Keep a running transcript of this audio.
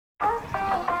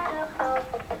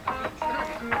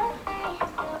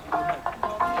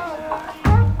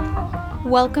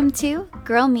Welcome to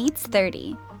Girl Meets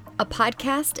 30, a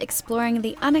podcast exploring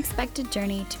the unexpected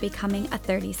journey to becoming a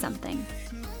 30-something.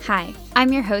 Hi,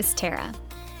 I'm your host, Tara,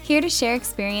 here to share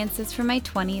experiences from my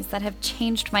 20s that have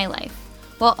changed my life,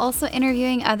 while also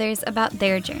interviewing others about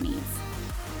their journeys.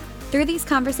 Through these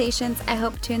conversations, I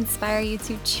hope to inspire you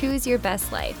to choose your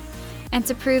best life and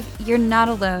to prove you're not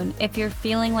alone if you're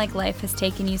feeling like life has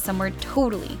taken you somewhere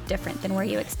totally different than where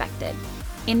you expected.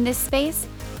 In this space,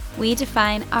 we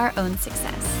define our own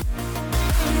success.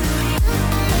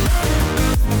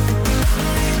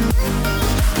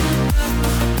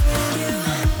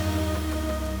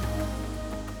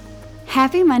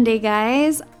 Happy Monday,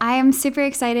 guys. I am super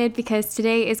excited because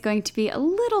today is going to be a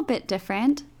little bit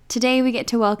different. Today we get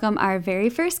to welcome our very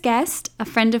first guest, a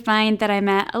friend of mine that I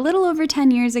met a little over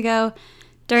 10 years ago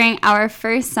during our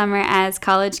first summer as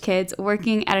college kids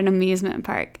working at an amusement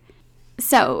park.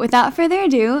 So, without further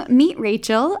ado, meet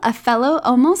Rachel, a fellow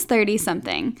almost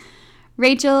 30-something.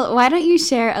 Rachel, why don't you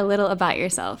share a little about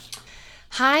yourself?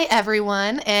 Hi,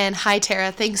 everyone, and hi,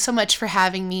 Tara. Thanks so much for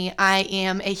having me. I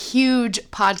am a huge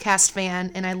podcast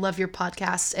fan, and I love your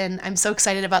podcast, and I'm so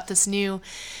excited about this new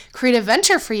creative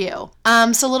venture for you.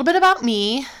 So a little bit about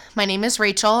me. My name is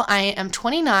Rachel. I am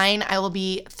 29. I will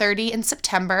be 30 in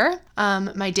September.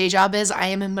 My day job is I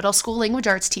am a middle school language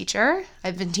arts teacher.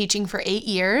 I've been teaching for 8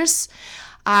 years.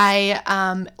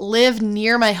 I live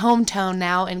near my hometown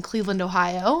now in Cleveland,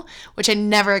 Ohio, which I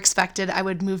never expected I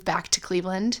would move back to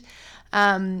Cleveland.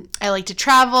 I like to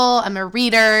travel. I'm a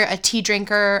reader, a tea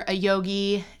drinker, a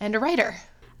yogi, and a writer.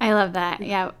 I love that.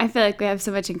 Yeah, I feel like we have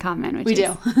so much in common, which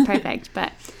is do. Perfect.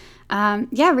 But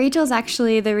Rachel's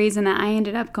actually the reason that I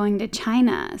ended up going to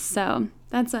China. So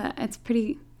it's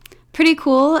pretty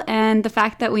cool. And the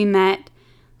fact that we met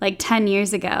like 10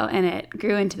 years ago and it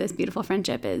grew into this beautiful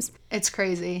friendship It's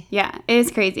crazy. Yeah, it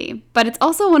is crazy. But it's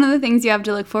also one of the things you have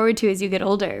to look forward to as you get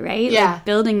older, right? Yeah. Like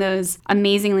building those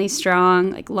amazingly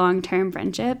strong, like long-term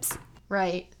friendships.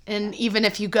 Right. And even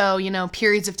if you go,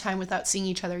 periods of time without seeing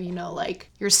each other,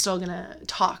 like you're still going to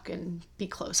talk and be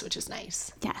close, which is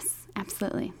nice. Yes,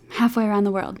 absolutely. Halfway around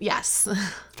the world. Yes.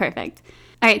 Perfect.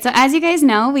 All right, so as you guys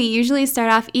know, we usually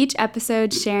start off each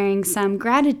episode sharing some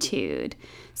gratitude.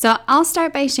 So I'll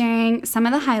start by sharing some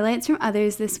of the highlights from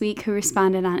others this week who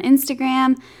responded on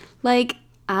Instagram, like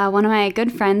one of my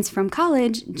good friends from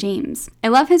college, James. I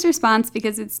love his response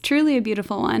because it's truly a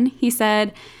beautiful one. He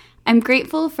said, "I'm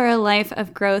grateful for a life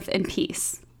of growth and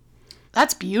peace."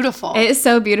 That's beautiful. It is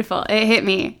so beautiful. It hit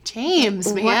me.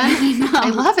 James, man. I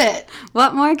love it.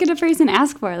 What more could a person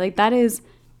ask for? Like that's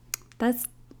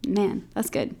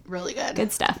good. Really good.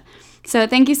 Good stuff. So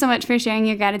thank you so much for sharing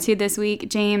your gratitude this week,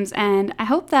 James. And I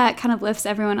hope that kind of lifts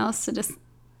everyone else to just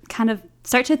kind of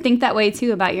start to think that way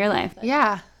too about your life.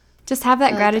 Yeah. Just have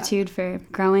that gratitude for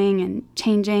growing and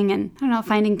changing and,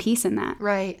 finding peace in that.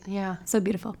 Right. Yeah. So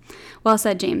beautiful. Well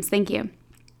said, James. Thank you.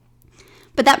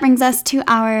 But that brings us to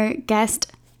our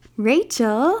guest,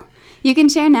 Rachel. You can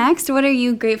share next. What are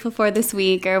you grateful for this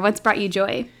week, or what's brought you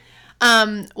joy?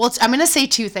 I'm going to say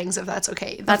two things, if that's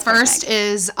okay. The first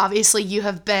is, obviously, you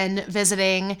have been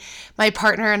visiting my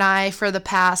partner and I for the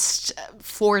past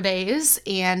 4 days,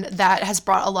 and that has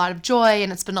brought a lot of joy,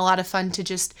 and it's been a lot of fun to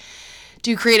just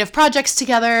do creative projects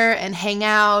together and hang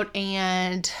out,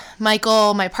 and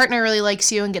Michael, my partner, really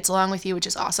likes you and gets along with you, which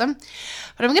is awesome.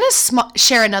 But I'm going to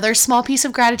share another small piece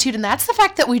of gratitude, and that's the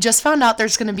fact that we just found out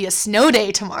there's going to be a snow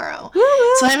day tomorrow.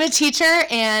 Woo-hoo. So I'm a teacher,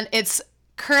 and it's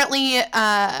currently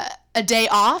a day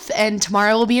off, and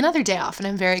tomorrow will be another day off, and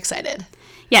I'm very excited.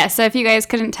 Yeah, so if you guys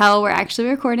couldn't tell, we're actually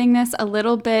recording this a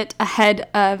little bit ahead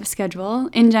of schedule.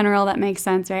 In general, that makes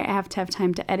sense, right? I have to have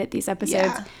time to edit these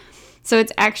episodes. Yeah. So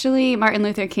it's actually Martin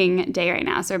Luther King Day right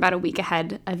now, so we're about a week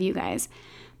ahead of you guys.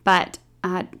 But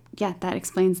that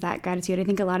explains that gratitude. I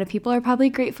think a lot of people are probably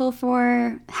grateful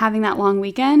for having that long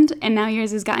weekend, and now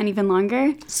yours has gotten even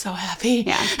longer. So happy.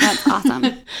 Yeah, that's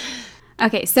awesome.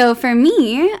 Okay, so for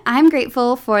me, I'm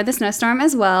grateful for the snowstorm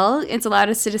as well. It's allowed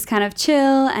us to just kind of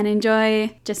chill and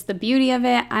enjoy just the beauty of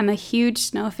it. I'm a huge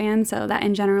snow fan, so that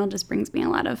in general just brings me a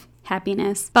lot of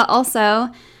happiness. But also,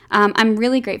 I'm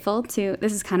really grateful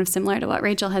this is kind of similar to what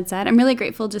Rachel had said, I'm really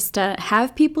grateful just to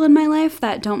have people in my life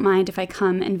that don't mind if I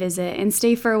come and visit and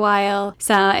stay for a while.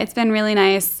 So it's been really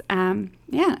nice. I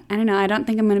don't know. I don't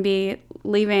think I'm going to be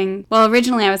leaving. Well,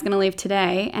 originally I was going to leave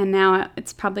today, and now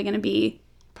it's probably going to be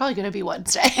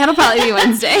Wednesday. It'll probably be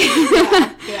Wednesday.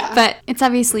 Yeah. But it's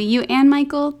obviously you and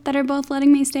Michael that are both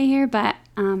letting me stay here. But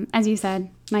as you said,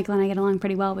 Michael and I get along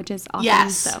pretty well, which is awesome.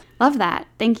 Yes. So love that.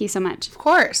 Thank you so much. Of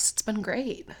course. It's been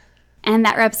great. And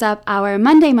that wraps up our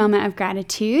Monday moment of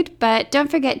gratitude. But don't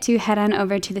forget to head on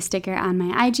over to the sticker on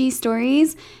my IG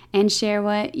stories and share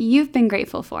what you've been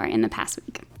grateful for in the past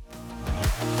week.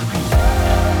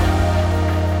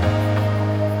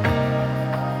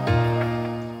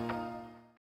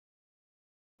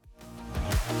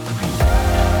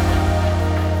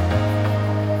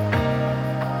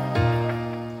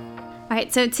 All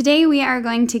right, so today we are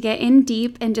going to get in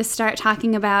deep and just start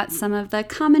talking about some of the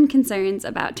common concerns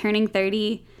about turning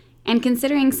 30 and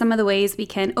considering some of the ways we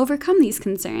can overcome these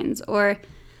concerns or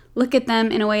look at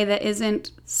them in a way that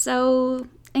isn't so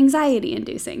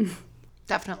anxiety-inducing.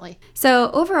 Definitely. So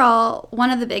overall, one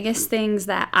of the biggest things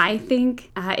that I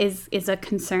think is a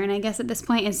concern, I guess, at this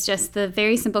point is just the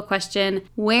very simple question,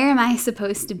 where am I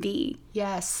supposed to be?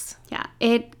 Yes. Yeah,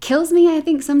 it kills me, I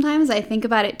think, sometimes. I think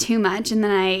about it too much, and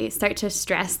then I start to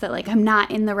stress that, like, I'm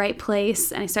not in the right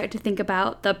place, and I start to think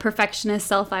about the perfectionist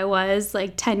self I was,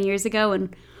 like, 10 years ago,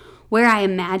 and where I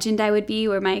imagined I would be,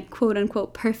 where my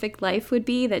quote-unquote perfect life would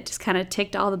be that just kind of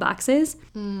ticked all the boxes.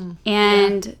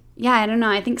 Yeah, I don't know.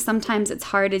 I think sometimes it's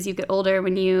hard as you get older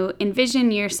when you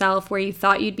envision yourself where you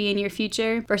thought you'd be in your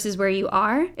future versus where you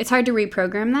are. It's hard to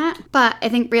reprogram that. But I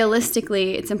think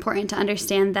realistically, it's important to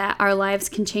understand that our lives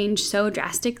can change so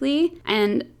drastically.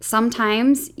 And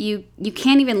sometimes you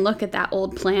can't even look at that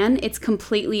old plan. It's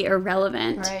completely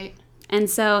irrelevant. Right. And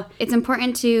so it's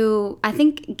important to, I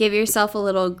think, give yourself a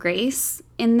little grace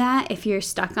in that if you're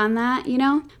stuck on that, you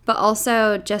know, but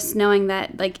also just knowing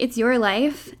that, like, it's your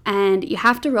life and you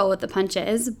have to roll with the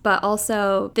punches, but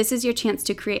also this is your chance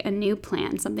to create a new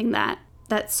plan, something that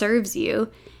serves you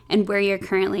and where you're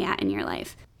currently at in your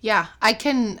life. Yeah, I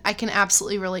can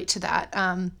absolutely relate to that.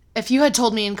 If you had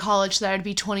told me in college that I'd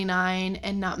be 29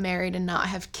 and not married and not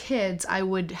have kids, I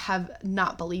would have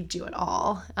not believed you at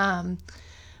all.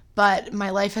 But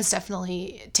my life has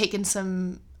definitely taken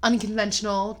some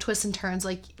unconventional twists and turns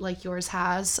like yours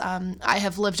has. I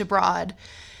have lived abroad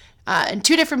in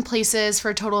 2 different places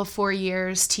for a total of 4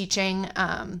 years teaching,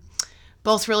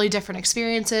 both really different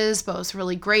experiences, both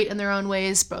really great in their own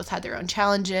ways, both had their own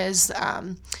challenges.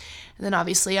 And then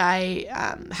obviously I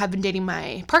have been dating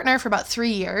my partner for about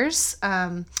 3 years.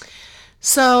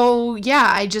 So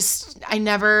yeah, I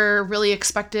never really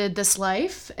expected this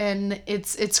life, and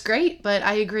it's great, but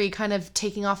I agree, kind of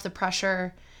taking off the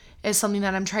pressure is something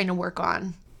that I'm trying to work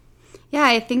on. Yeah,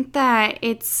 I think that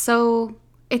it's so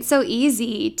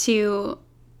easy to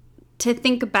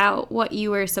think about what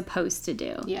you were supposed to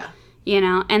do. Yeah. You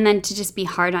know, and then to just be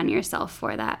hard on yourself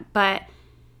for that. But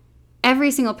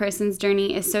every single person's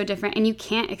journey is so different, and you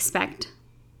can't expect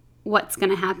what's going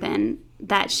to happen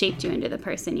that shaped you into the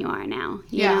person you are now,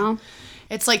 you know?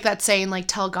 It's like that saying, like,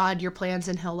 tell God your plans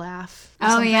and he'll laugh.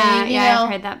 Oh, yeah, I've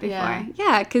heard that before.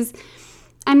 Yeah, because,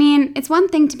 I mean, it's one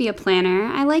thing to be a planner.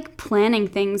 I like planning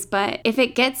things, but if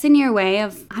it gets in your way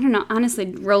of, I don't know, honestly,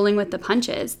 rolling with the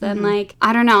punches, then, like,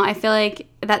 I don't know, I feel like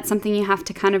that's something you have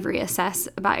to kind of reassess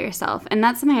about yourself. And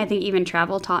that's something I think even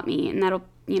travel taught me, and that'll,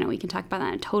 you know, we can talk about that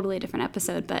in a totally different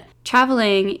episode, but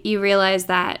traveling, you realize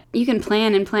that you can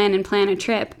plan and plan and plan a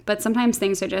trip, but sometimes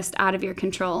things are just out of your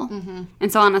control.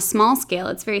 And so on a small scale,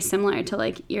 it's very similar to,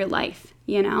 like, your life,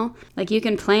 you know? Like, you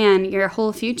can plan your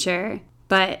whole future,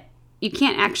 but you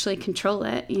can't actually control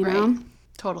it, you know? Right.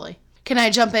 Totally. Can I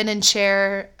jump in and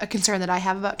share a concern that I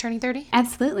have about turning 30?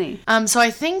 Absolutely. So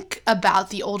I think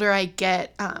about the older I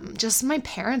get, just my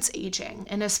parents aging,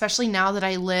 and especially now that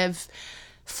I live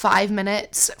 5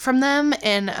 minutes from them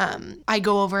and I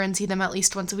go over and see them at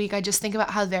least once a week. I just think about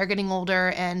how they're getting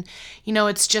older, and, you know,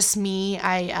 it's just me.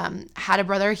 I had a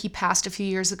brother. He passed a few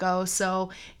years ago, so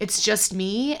it's just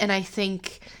me, and I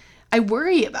think I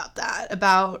worry about that,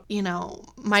 about, you know,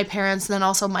 my parents and then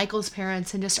also Michael's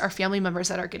parents and just our family members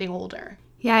that are getting older.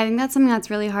 Yeah, I think that's something that's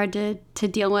really hard to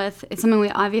deal with. It's something we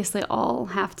obviously all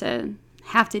have to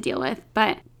deal with,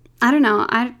 but I don't know.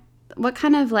 What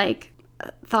kind of, like,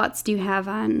 thoughts do you have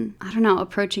on, I don't know,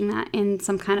 approaching that in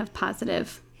some kind of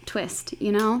positive twist,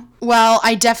 you know? Well,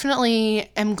 I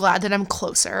definitely am glad that I'm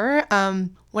closer.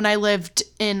 When I lived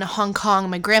in Hong Kong,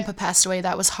 my grandpa passed away.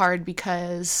 That was hard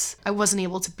because I wasn't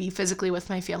able to be physically with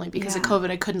my family because of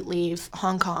COVID. I couldn't leave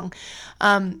Hong Kong.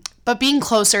 But being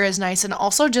closer is nice. And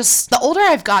also just the older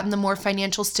I've gotten, the more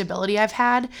financial stability I've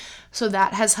had. So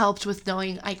that has helped with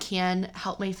knowing I can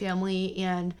help my family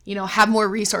and, you know, have more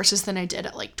resources than I did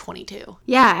at like 22.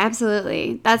 Yeah,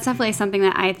 absolutely. That's definitely something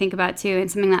that I think about too, and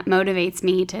something that motivates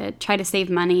me to try to save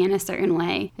money in a certain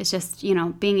way. It's just, you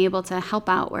know, being able to help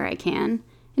out where I can.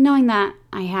 And knowing that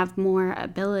I have more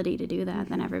ability to do that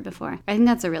than ever before. I think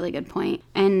that's a really good point.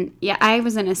 And yeah, I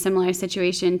was in a similar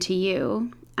situation to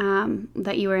you.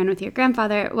 that you were in with your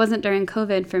grandfather. It wasn't during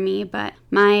COVID for me, but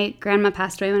my grandma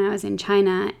passed away when I was in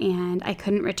China, and I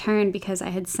couldn't return because I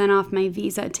had sent off my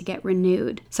visa to get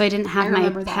renewed. So I didn't have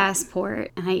my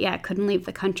passport, and I couldn't leave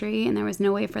the country, and there was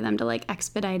no way for them to like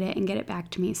expedite it and get it back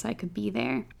to me so I could be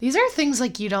there. These are things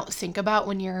like you don't think about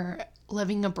when you're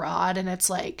living abroad, and it's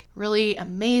like really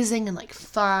amazing and like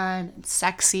fun and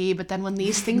sexy, but then when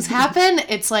these things happen,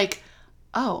 it's like,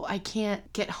 oh, I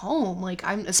can't get home. Like,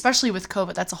 I'm, especially with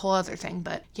COVID, that's a whole other thing.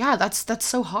 But yeah, that's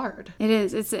so hard. It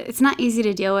is. It's not easy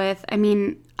to deal with. I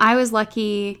mean, I was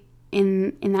lucky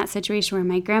in that situation where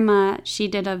my grandma, she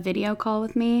did a video call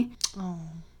with me. Oh.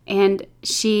 And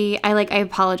I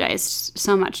apologized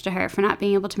so much to her for not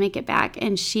being able to make it back.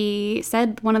 And she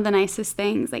said one of the nicest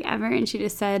things like ever. And she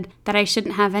just said that I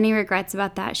shouldn't have any regrets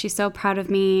about that. She's so proud of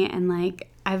me. And like,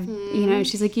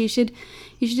 she's like, you should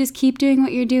just keep doing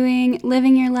what you're doing,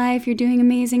 living your life. You're doing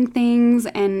amazing things.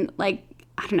 And like,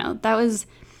 I don't know, that was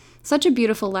such a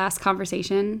beautiful last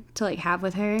conversation to like have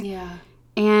with her. Yeah.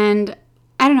 And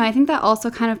I don't know, I think that also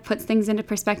kind of puts things into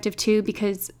perspective too,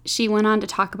 because she went on to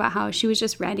talk about how she was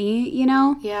just ready, you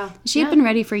know? Yeah. She had been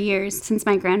ready for years since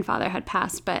my grandfather had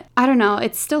passed, but I don't know,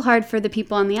 it's still hard for the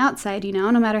people on the outside, you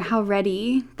know, no matter how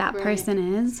ready that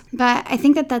person is. But I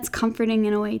think that that's comforting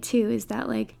in a way too, is that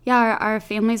like, yeah, our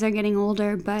families are getting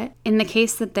older, but in the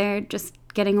case that they're just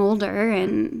getting older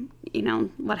and, you know,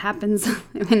 what happens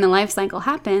when the life cycle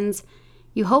happens,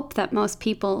 you hope that most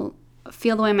people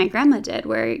feel the way my grandma did,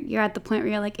 where you're at the point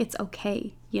where you're like, it's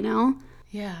okay, you know?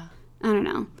 Yeah. I don't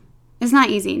know. It's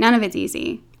not easy. None of it's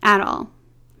easy at all.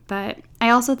 But I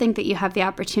also think that you have the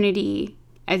opportunity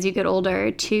as you get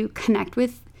older to connect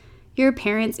with your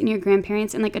parents and your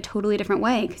grandparents in like a totally different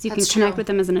way, because you can connect with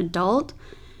them as an adult.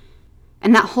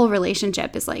 And that whole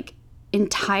relationship is like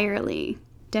entirely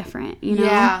different, you know?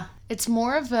 Yeah. It's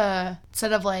more of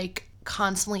instead of like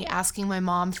constantly asking my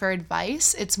mom for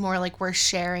advice, it's more like we're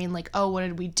sharing like, oh, what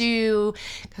did we do?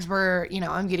 Because we're, you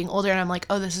know, I'm getting older and I'm like,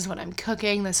 oh, this is what I'm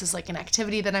cooking. This is like an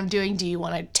activity that I'm doing. Do you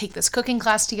want to take this cooking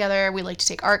class together? We like to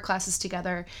take art classes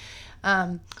together.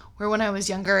 Where when I was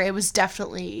younger, there was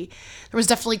definitely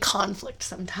conflict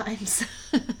sometimes.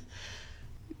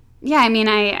 Yeah, I mean,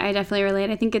 I definitely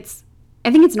relate. I think it's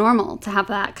normal to have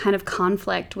that kind of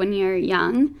conflict when you're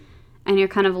young and you're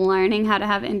kind of learning how to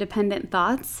have independent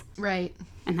thoughts. Right.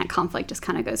 And that conflict just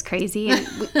kind of goes crazy.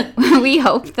 And we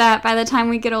hope that by the time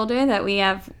we get older that we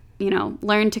have, you know,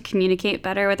 learned to communicate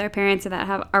better with our parents, so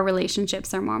that our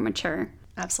relationships are more mature.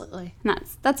 Absolutely. And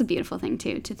that's a beautiful thing,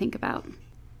 too, to think about.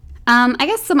 I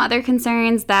guess some other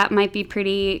concerns that might be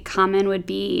pretty common would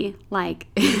be like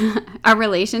our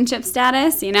relationship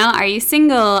status. You know, are you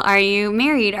single? Are you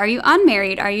married? Are you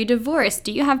unmarried? Are you divorced?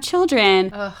 Do you have children?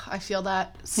 Ugh, I feel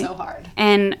that so hard.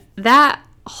 And that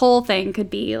whole thing could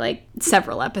be like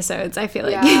several episodes. I feel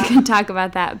like you could talk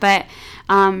about that. But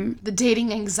the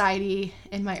dating anxiety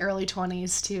in my early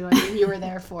 20s too. I mean, you were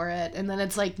there for it. And then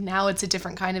it's like, now it's a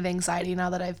different kind of anxiety. Now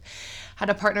that I've had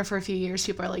a partner for a few years,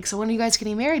 people are like, so when are you guys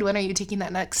getting married? When are you taking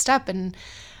that next step? And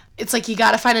it's like, you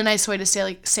got to find a nice way to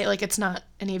say it's not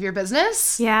any of your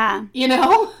business. Yeah. You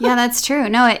know? Yeah, that's true.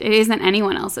 No, it isn't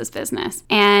anyone else's business.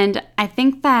 And I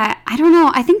think that, I don't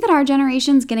know, I think that our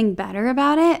generation's getting better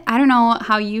about it. I don't know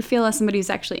how you feel as somebody who's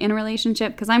actually in a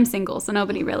relationship, because I'm single, so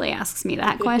nobody really asks me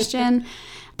that question.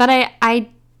 But I,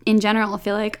 in general,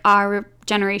 feel like our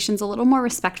generation's a little more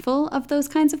respectful of those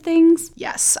kinds of things.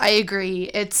 Yes, I agree.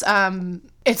 It's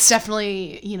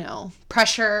definitely, you know,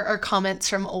 pressure or comments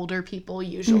from older people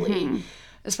usually,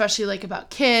 especially like about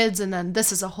kids. And then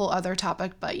this is a whole other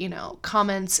topic, but, you know,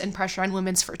 comments and pressure on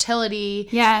women's fertility.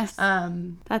 Yes.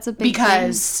 That's a big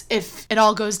because thing. If it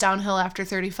all goes downhill after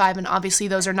 35, and obviously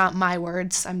those are not my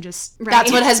words,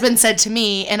 that's what has been said to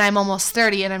me, and I'm almost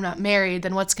 30 and I'm not married,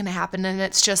 then what's going to happen? And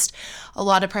it's just a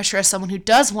lot of pressure as someone who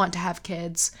does want to have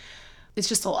kids. It's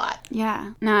just a lot.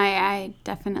 Yeah. No, I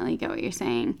definitely get what you're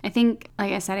saying. I think,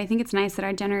 like I said, I think it's nice that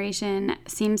our generation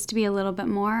seems to be a little bit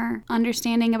more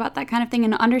understanding about that kind of thing,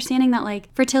 and understanding that, like,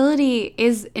 fertility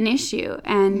is an issue,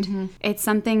 and it's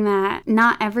something that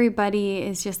not everybody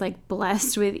is just, like,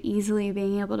 blessed with easily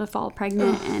being able to fall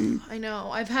pregnant. And I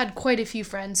know. I've had quite a few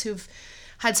friends who've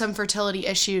had some fertility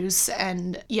issues,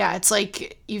 and yeah, it's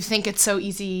like you think it's so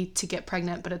easy to get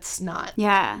pregnant, but it's not.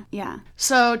 Yeah.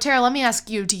 So Tara, let me ask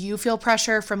you, do you feel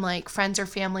pressure from like friends or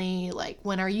family? Like,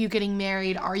 when are you getting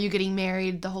married? Are you getting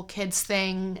married? The whole kids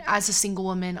thing. As a single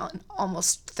woman,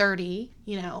 almost 30,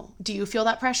 you know, do you feel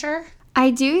that pressure? I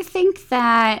do think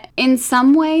that in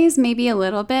some ways, maybe a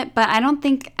little bit, but I don't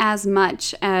think as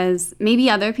much as maybe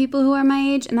other people who are my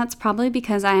age. And that's probably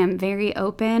because I am very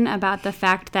open about the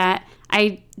fact that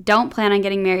I don't plan on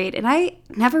getting married, and I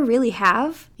never really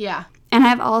have. Yeah. And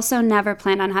I've also never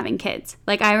planned on having kids.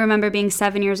 Like, I remember being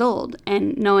 7 years old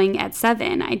and knowing at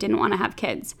 7 I didn't want to have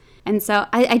kids. And so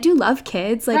I do love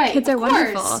kids. Like, right, kids are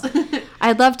wonderful.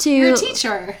 I'd love to... You're a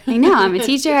teacher. I know, I'm a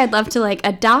teacher. I'd love to, like,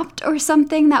 adopt or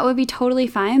something. That would be totally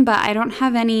fine. But I don't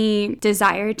have any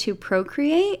desire to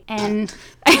procreate. And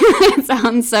it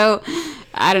sounds so,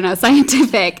 I don't know,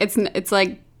 scientific. It's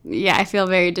like, yeah, I feel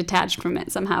very detached from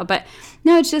it somehow. But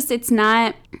no, it's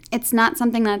not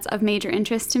something that's of major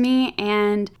interest to me.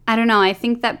 And I don't know, I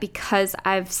think that because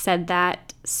I've said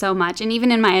that so much, and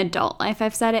even in my adult life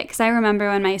I've said it, because I remember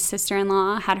when my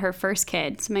sister-in-law had her first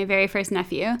kid, so my very first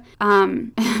nephew,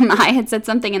 I had said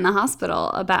something in the hospital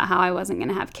about how I wasn't going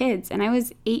to have kids, and I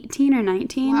was 18 or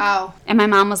 19. Wow. And my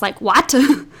mom was like, what?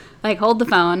 Like, hold the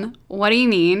phone. What do you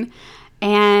mean?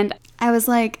 And I was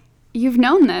like, you've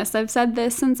known this. I've said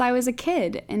this since I was a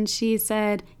kid. And she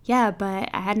said, yeah, but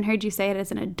I hadn't heard you say it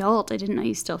as an adult. I didn't know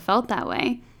you still felt that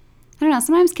way. I don't know.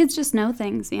 Sometimes kids just know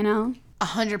things, you know?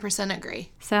 100%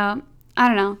 agree. So, I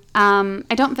don't know.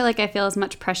 I don't feel like I feel as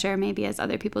much pressure maybe as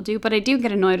other people do, but I do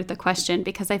get annoyed with the question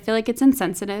because I feel like it's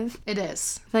insensitive. It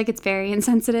is. I feel like it's very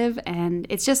insensitive, and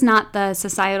it's just not the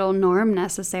societal norm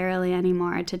necessarily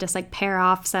anymore to just like pair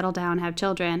off, settle down, have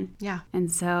children. Yeah.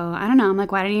 And so, I don't know. I'm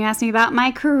like, why didn't you ask me about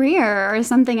my career or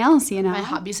something else, you know? My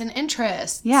hobbies and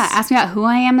interests. Yeah, ask me about who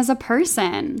I am as a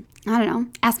person. I don't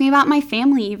know. Ask me about my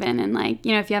family even, and like,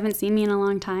 you know, if you haven't seen me in a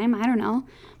long time, I don't know.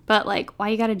 But, like, why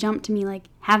you gotta jump to me, like,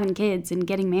 having kids and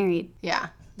getting married? Yeah.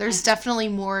 There's definitely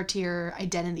more to your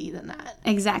identity than that.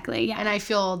 Exactly, yeah. And I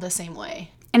feel the same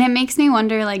way. And it makes me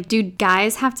wonder, like, do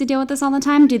guys have to deal with this all the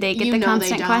time? Do they get the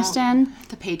constant question?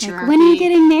 The patriarchy. Like, when are you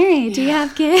getting married? Do you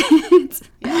have kids?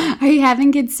 Yeah. Are you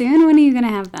having kids soon? When are you gonna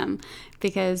have them?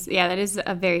 Because, yeah, that is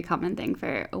a very common thing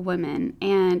for women.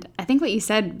 And I think what you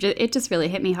said, it just really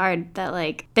hit me hard that,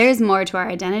 like, there's more to our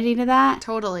identity to that.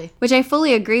 Totally. Which I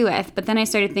fully agree with. But then I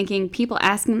started thinking people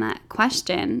asking that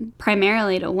question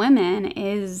primarily to women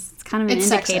is kind of an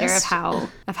indicator sexist.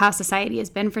 of how society has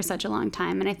been for such a long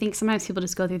time. And I think sometimes people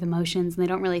just go through the motions and they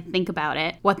don't really think about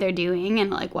it, what they're doing and,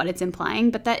 like, what it's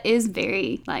implying. But that is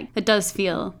very, like, it does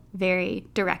feel very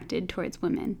directed towards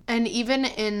women. And even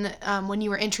in when you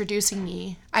were introducing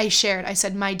me, I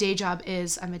said my day job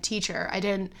is I'm a teacher.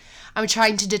 I'm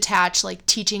trying to detach like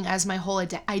teaching as my whole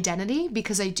identity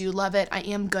because I do love it. I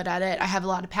am good at it. I have a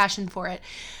lot of passion for it.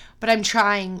 But I'm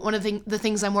trying, one of the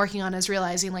things I'm working on is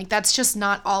realizing, like, that's just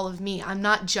not all of me. I'm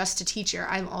not just a teacher.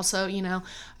 I'm also, you know,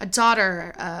 a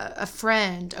daughter, a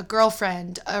friend, a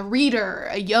girlfriend, a reader,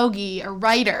 a yogi, a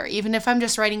writer. Even if I'm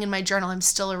just writing in my journal, I'm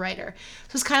still a writer.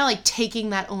 So it's kind of like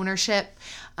taking that ownership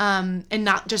and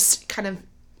not just kind of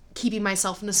keeping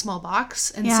myself in a small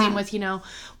box. And same with, you know,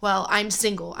 well, I'm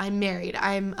single, I'm married,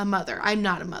 I'm a mother, I'm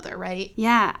not a mother, right?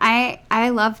 Yeah, I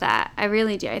love that. I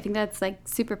really do. I think that's like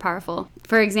super powerful.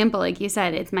 For example, like you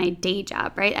said, it's my day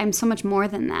job, right? I'm so much more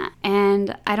than that.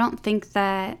 And I don't think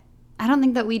that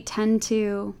we tend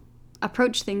to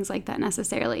approach things like that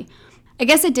necessarily. I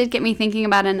guess it did get me thinking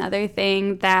about another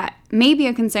thing that may be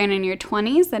a concern in your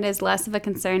 20s that is less of a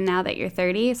concern now that you're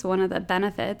 30. So one of the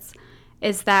benefits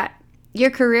is that you're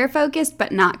career focused,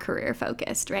 but not career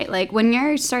focused, right? Like when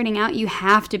you're starting out, you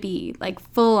have to be like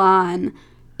full on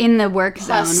in the work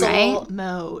zone,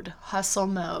 right? Hustle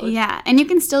mode. Yeah. And you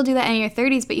can still do that in your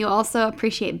 30s, but you also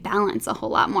appreciate balance a whole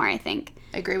lot more, I think.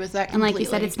 I agree with that completely. And like you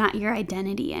said, it's it's not your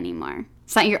identity anymore.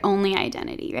 It's not your only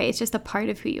identity, right? It's just a part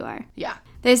of who you are. Yeah.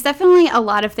 There's definitely a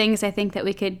lot of things I think that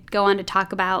we could go on to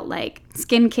talk about, like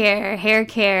skincare, hair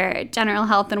care, general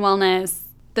health and wellness,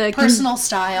 the personal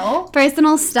style.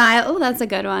 Oh, that's a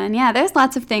good one. Yeah, there's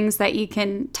lots of things that you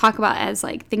can talk about as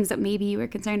like things that maybe you were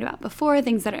concerned about before,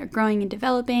 things that are growing and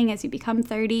developing as you become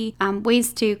 30,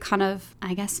 ways to kind of,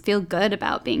 I guess, feel good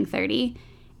about being 30.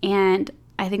 And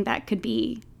I think that could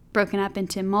be broken up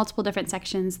into multiple different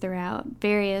sections throughout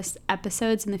various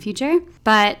episodes in the future.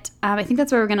 But I think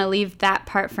that's where we're going to leave that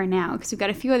part for now because we've got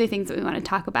a few other things that we want to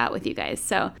talk about with you guys.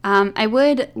 So I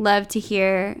would love to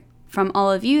hear from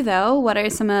all of you, though. What are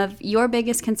some of your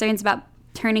biggest concerns about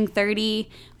turning 30?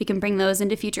 We can bring those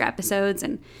into future episodes.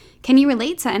 And can you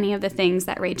relate to any of the things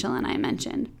that Rachel and I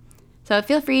mentioned? So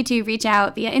feel free to reach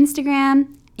out via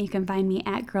Instagram. You can find me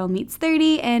at Girl Meets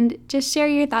 30 and just share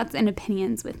your thoughts and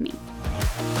opinions with me.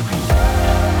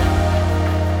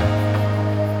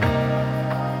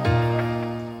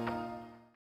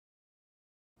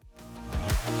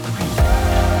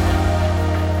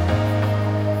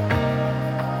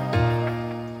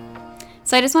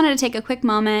 So I just wanted to take a quick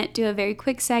moment, do a very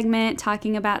quick segment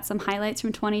talking about some highlights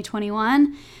from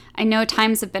 2021. I know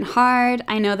times have been hard.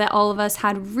 I know that all of us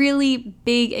had really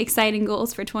big, exciting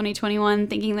goals for 2021,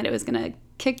 thinking that it was going to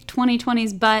kick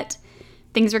 2020's butt.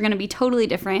 Things were going to be totally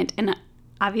different. And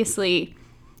obviously,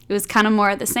 it was kind of more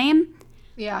of the same.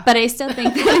 Yeah. But I still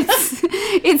think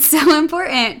that it's so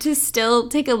important to still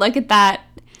take a look at that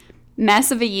mess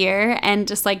of a year and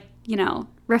just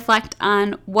reflect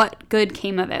on what good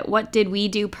came of it. What did we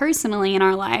do personally in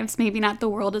our lives? Maybe not the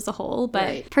world as a whole,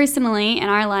 but personally in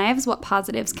our lives, what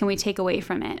positives can we take away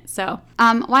from it? So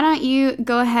why don't you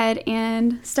go ahead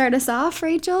and start us off,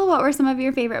 Rachel? What were some of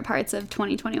your favorite parts of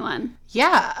 2021?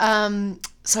 Yeah.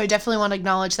 So I definitely want to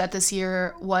acknowledge that this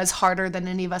year was harder than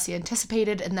any of us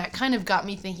anticipated, and that kind of got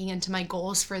me thinking into my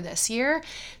goals for this year,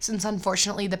 since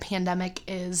unfortunately the pandemic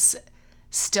is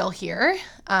still here.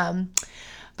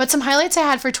 But some highlights I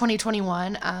had for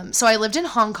 2021. So I lived in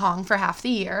Hong Kong for half the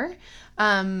year.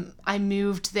 I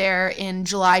moved there in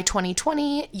July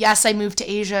 2020. Yes, I moved to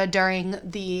Asia during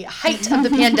the height of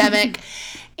the pandemic.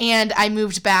 And I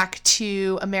moved back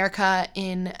to America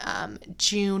in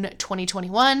June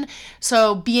 2021.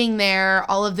 So being there,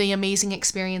 all of the amazing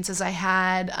experiences I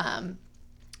had,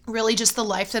 really just the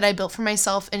life that I built for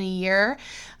myself in a year,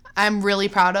 I'm really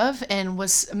proud of and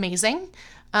was amazing.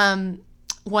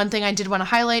 One thing I did want to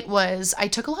highlight was I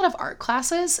took a lot of art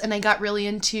classes and I got really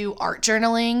into art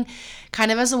journaling,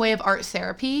 kind of as a way of art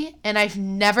therapy. And I've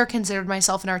never considered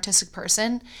myself an artistic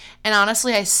person. And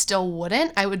honestly, I still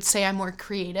wouldn't. I would say I'm more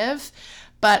creative.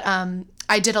 But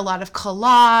I did a lot of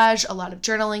collage, a lot of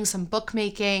journaling, some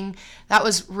bookmaking. That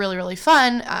was really, really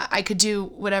fun. I could do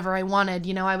whatever I wanted.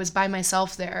 I was by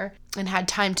myself there and had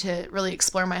time to really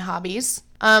explore my hobbies.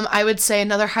 I would say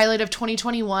another highlight of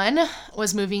 2021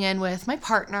 was moving in with my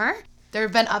partner. There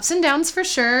have been ups and downs for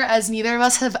sure, as neither of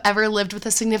us have ever lived with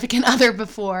a significant other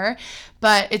before,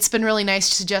 but it's been really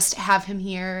nice to just have him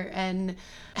here and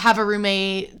have a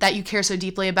roommate that you care so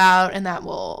deeply about and that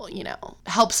will,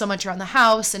 help so much around the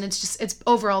house, and it's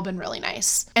overall been really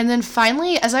nice. And then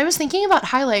finally, as I was thinking about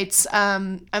highlights,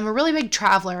 I'm a really big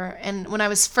traveler, and when I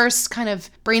was first kind of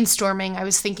brainstorming, I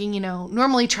was thinking,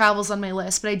 normally travel's on my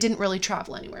list, but I didn't really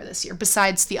travel anywhere this year,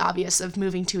 besides the obvious of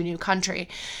moving to a new country.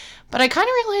 But I kind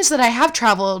of realized that I have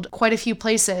traveled quite a few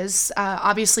places,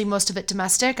 obviously most of it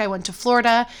domestic. I went to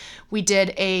Florida. We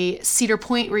did a Cedar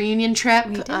Point reunion trip.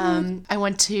 I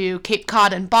went to Cape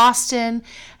Cod and Boston.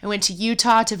 I went to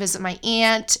Utah to visit my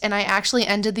aunt, and I actually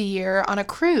ended the year on a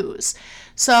cruise.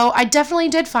 So I definitely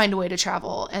did find a way to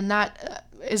travel, and that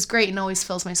is great and always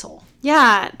fills my soul.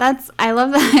 Yeah, I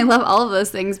love that. I love all of those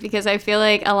things because I feel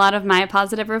like a lot of my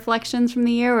positive reflections from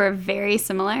the year were very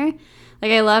similar.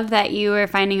 Like, I love that you were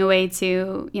finding a way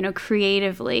to,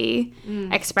 creatively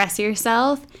express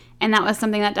yourself. And that was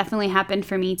something that definitely happened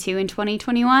for me, too, in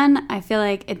 2021. I feel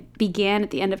like it began at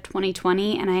the end of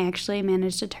 2020, and I actually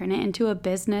managed to turn it into a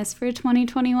business for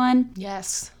 2021.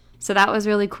 Yes. So that was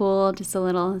really cool, just a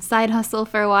little side hustle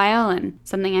for a while and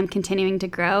something I'm continuing to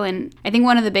grow. And I think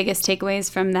one of the biggest takeaways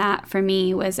from that for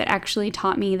me was it actually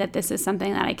taught me that this is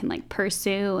something that I can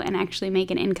pursue and actually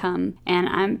make an income. And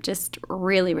I'm just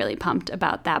really, really pumped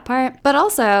about that part. But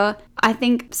also, I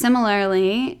think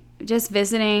similarly, just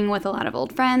visiting with a lot of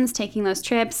old friends, taking those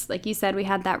trips. Like you said, we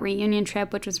had that reunion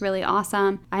trip, which was really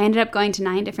awesome. I ended up going to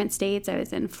 9 different states. I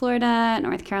was in Florida,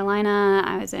 North Carolina.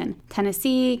 I was in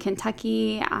Tennessee,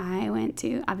 Kentucky. I went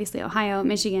to, obviously, Ohio,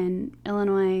 Michigan,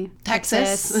 Illinois,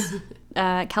 Texas,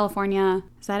 California.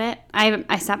 Is that it?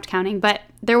 I stopped counting, but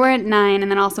there were 9, and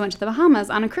then also went to the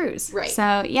Bahamas on a cruise. Right.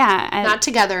 So, yeah. Not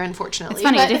together, unfortunately.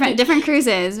 It's funny, different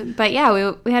cruises. But,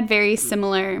 yeah, we had very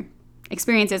similar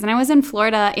experiences. And I was in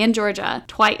Florida and Georgia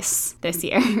twice this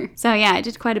year. So yeah, I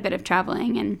did quite a bit of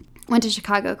traveling and went to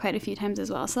Chicago quite a few times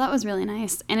as well. So that was really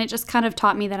nice. And it just kind of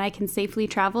taught me that I can safely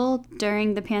travel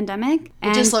during the pandemic.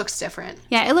 And it just looks different.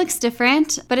 Yeah, it looks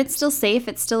different, but it's still safe.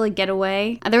 It's still a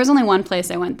getaway. There was only one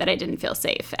place I went that I didn't feel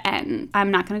safe, and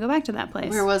I'm not going to go back to that place.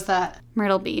 Where was that?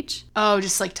 Myrtle Beach. Oh,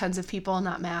 just tons of people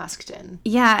not masked and...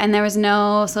 Yeah, and there was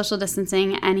no social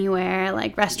distancing anywhere.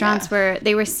 Restaurants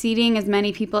they were seating as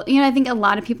many people. I think a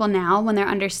lot of people now, when they're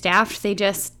understaffed, they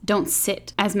just don't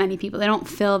sit as many people. They don't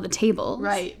fill the tables.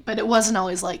 Right, but it wasn't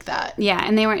always like that. Yeah,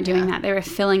 and they weren't doing that. They were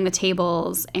filling the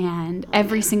tables, and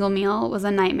every single meal was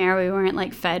a nightmare. We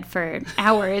weren't fed for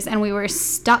hours, and we were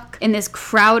stuck in this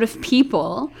crowd of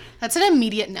people. That's an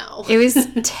immediate no. It was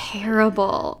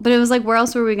terrible. But it was where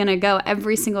else were we going to go?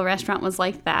 Every single restaurant was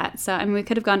like that. So, we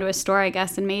could have gone to a store, I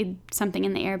guess, and made something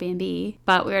in the Airbnb.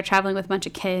 But we were traveling with a bunch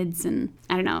of kids, and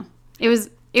I don't know. It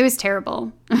was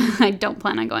terrible. I don't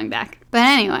plan on going back. But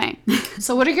anyway.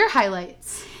 So what are your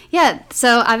highlights? Yeah,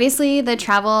 so obviously the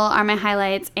travel are my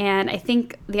highlights, and I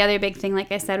think the other big thing, like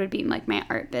I said, would be like my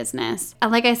art business. And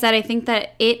like I said, I think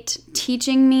that it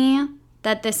teaching me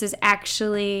that this is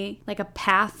actually like a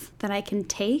path that I can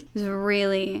take is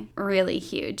really, really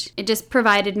huge. It just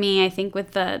provided me, I think,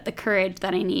 with the courage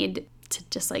that I need to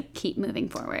just like keep moving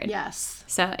forward. Yes.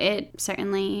 So it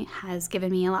certainly has given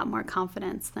me a lot more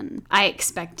confidence than I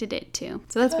expected it to.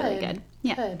 So that's really good.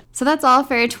 Yeah. Good. So that's all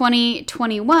for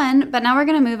 2021, but now we're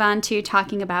going to move on to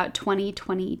talking about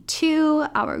 2022,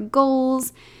 our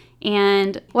goals,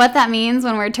 and what that means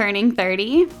when we're turning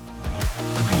 30.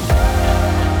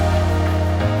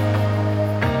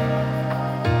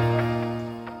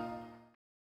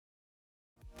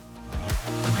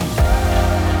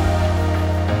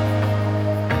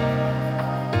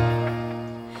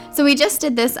 So we just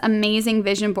did this amazing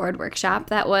vision board workshop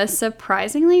that was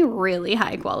surprisingly really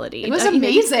high quality. It was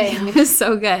amazing. It was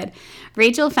so good.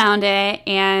 Rachel found it,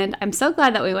 and I'm so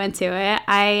glad that we went to it.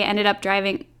 I ended up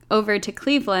driving over to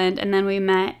Cleveland, and then we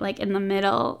met like in the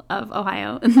middle of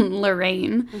Ohio, in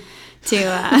Lorain, to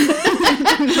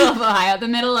middle of Ohio, the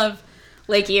middle of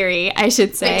Lake Erie, I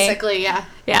should say. Basically, yeah.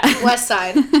 Yeah. West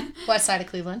side of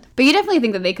Cleveland. But you definitely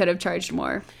think that they could have charged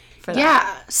more for that.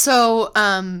 Yeah. So,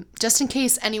 just in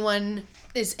case anyone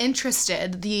is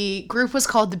interested, the group was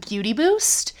called the Beauty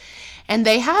Boost, and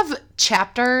they have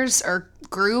chapters or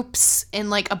groups in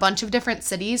like a bunch of different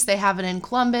cities. They have it in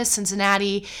Columbus,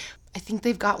 Cincinnati. I think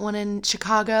they've got one in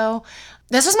Chicago.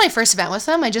 This was my first event with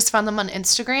them. I just found them on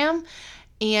Instagram.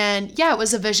 And yeah, it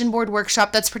was a vision board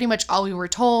workshop. That's pretty much all we were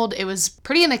told. It was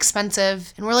pretty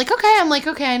inexpensive. And we're like, okay. I'm like,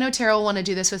 okay, I know Tara will want to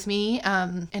do this with me.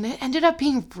 And it ended up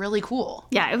being really cool.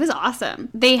 Yeah, it was awesome.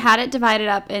 They had it divided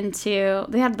up into,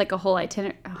 they had like a whole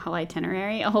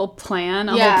itinerary, a whole plan,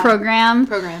 a whole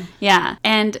program. Yeah.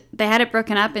 And they had it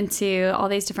broken up into all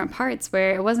these different parts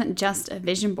where it wasn't just a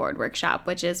vision board workshop,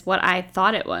 which is what I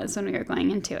thought it was when we were going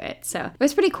into it. So it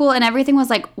was pretty cool. And everything was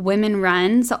like women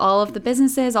run. So all of the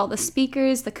businesses, all the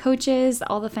speakers, the coaches,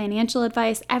 all the financial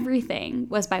advice, everything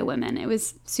was by women. It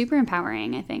was super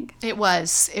empowering, I think. It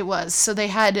was. So they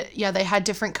had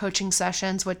different coaching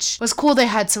sessions, which was cool. They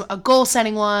had a goal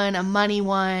setting one, a money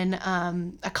one,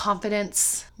 a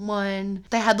confidence one.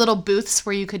 They had little booths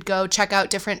where you could go check out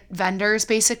different vendors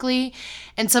basically.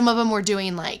 And some of them were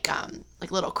doing like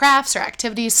little crafts or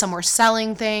activities. Some were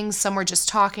selling things, some were just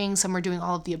talking, some were doing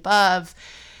all of the above.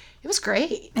 It was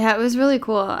great. Yeah, it was really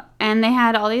cool. And they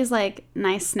had all these like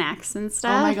nice snacks and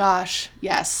stuff. Oh my gosh.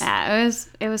 Yes. Yeah,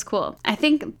 it was cool. I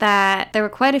think that there were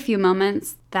quite a few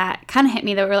moments that kind of hit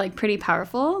me that were like pretty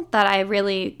powerful that I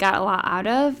really got a lot out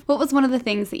of. What was one of the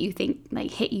things that you think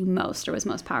like hit you most or was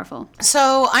most powerful?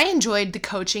 So I enjoyed the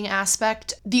coaching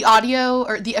aspect. The audio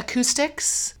or the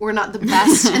acoustics were not the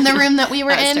best in the room that we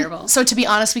were in. Terrible. So to be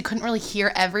honest, we couldn't really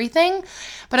hear everything.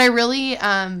 But I really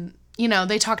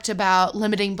they talked about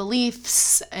limiting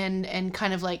beliefs and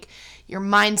kind of like your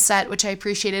mindset, which I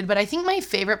appreciated. But I think my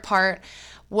favorite part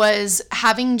was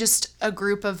having just a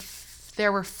group of,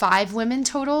 there were 5 women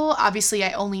total. Obviously,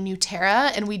 I only knew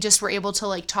Tara, and we just were able to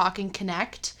like talk and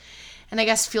connect. And I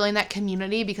guess feeling that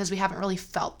community because we haven't really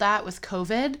felt that with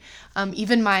COVID.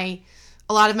 Even a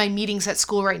lot of my meetings at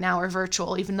school right now are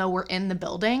virtual, even though we're in the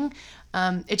building.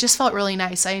 It just felt really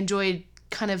nice. I enjoyed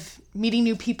kind of meeting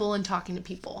new people and talking to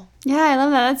people. Yeah, I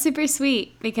love that. That's super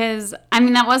sweet because, I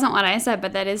mean, that wasn't what I said,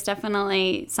 but that is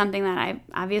definitely something that I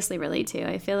obviously relate to.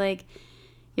 I feel like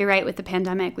you're right with the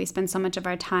pandemic. We spend so much of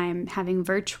our time having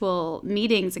virtual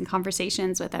meetings and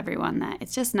conversations with everyone that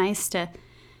it's just nice to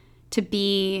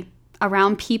be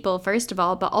around people, first of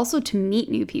all, but also to meet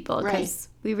new people because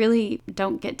we really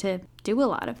don't get to do a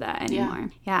lot of that anymore.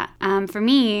 Yeah. For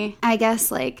me, I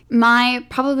guess like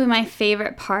probably my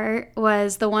favorite part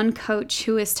was the one coach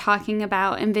who was talking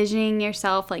about envisioning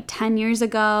yourself like 10 years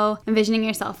ago, envisioning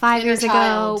yourself 5 years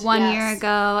ago, 1 year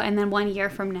ago, and then 1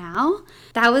 year from now.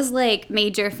 That was like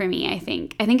major for me, I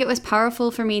think. I think it was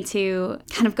powerful for me to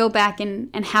kind of go back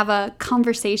and have a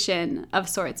conversation of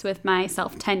sorts with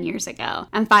myself 10 years ago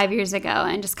and 5 years ago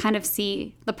and just kind of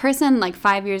see the person like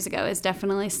 5 years ago is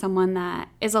definitely someone that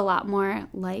is a lot more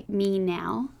like me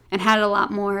now and had a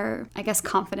lot more, I guess,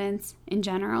 confidence in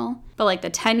general. But like the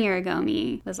 10-year ago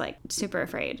me was like super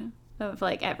afraid of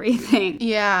like everything.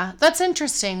 Yeah, that's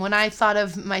interesting. When I thought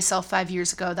of myself 5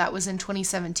 years ago, that was in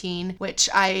 2017, which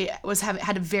I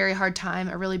had a very hard time,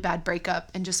 a really bad breakup,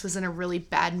 and just was in a really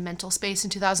bad mental space in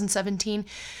 2017.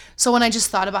 So when I just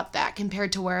thought about that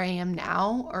compared to where I am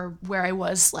now or where I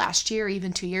was last year, or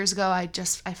even 2 years ago, I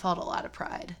felt a lot of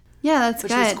pride. Yeah, that's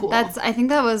which good. was cool. I think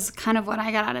that was kind of what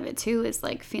I got out of it too, is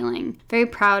like feeling very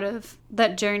proud of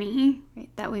that journey, right,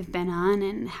 that we've been on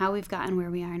and how we've gotten where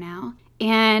we are now.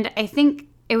 And I think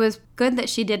it was good that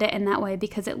she did it in that way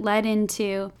because it led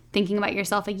into thinking about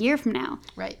yourself a year from now.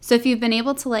 Right. So if you've been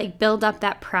able to like build up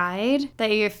that pride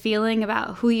that you're feeling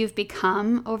about who you've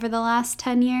become over the last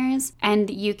 10 years, and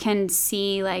you can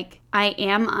see like, I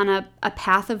am on a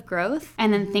path of growth,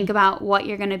 and then think about what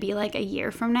you're going to be like a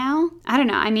year from now. I don't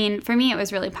know. I mean, for me, it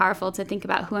was really powerful to think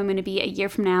about who I'm going to be a year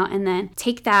from now, and then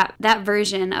take that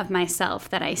version of myself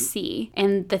that I see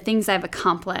and the things I've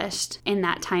accomplished in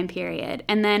that time period.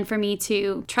 And then for me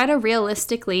to try to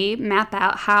realistically map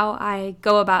out how I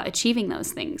go about achieving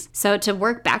those things. So to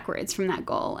work backwards from that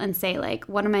goal and say like,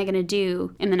 what am I going to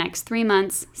do in the next 3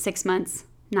 months, 6 months,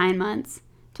 9 months,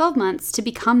 12 months to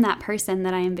become that person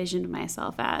that I envisioned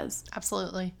myself as.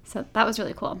 Absolutely. So that was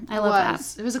really cool. I love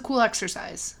that. It was a cool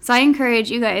exercise. So I encourage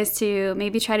you guys to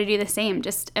maybe try to do the same.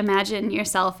 Just imagine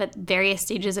yourself at various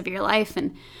stages of your life,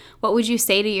 and what would you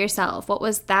say to yourself? What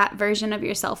was that version of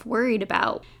yourself worried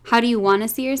about? How do you want to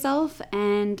see yourself?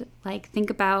 And like think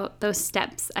about those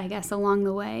steps, I guess, along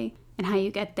the way and how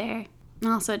you get there. And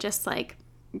also just like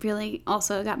really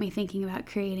also got me thinking about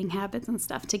creating habits and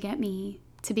stuff to get me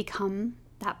to become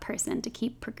that person, to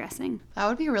keep progressing. That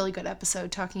would be a really good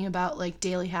episode, talking about like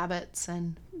daily habits.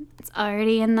 And it's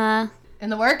already in the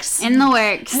works.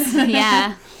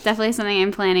 Yeah, definitely something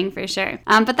I'm planning for sure.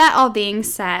 But that all being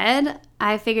said,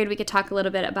 I figured we could talk a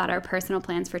little bit about our personal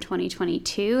plans for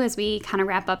 2022 as we kind of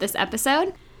wrap up this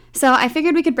episode. So I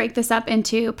figured we could break this up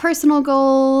into personal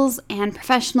goals and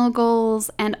professional goals,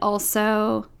 and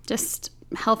also just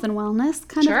health and wellness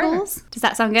kind of goals. Does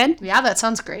that sound good? Yeah, that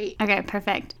sounds great. Okay,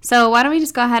 perfect. So why don't we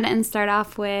just go ahead and start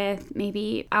off with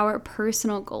maybe our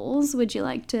personal goals. Would you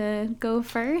like to go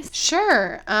first?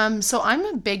 Sure. So I'm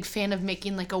a big fan of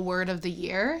making like a word of the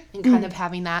year and kind of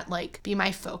having that like be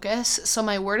my focus. So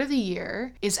my word of the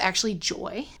year is actually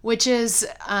joy, which is,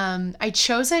 I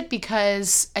chose it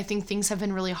because I think things have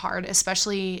been really hard,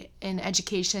 especially in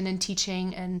education and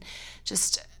teaching, and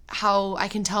just how I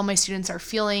can tell my students are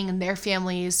feeling and their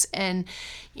families. And,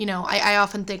 you know, I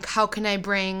often think, how can I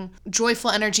bring joyful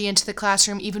energy into the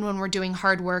classroom, even when we're doing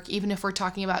hard work, even if we're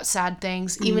talking about sad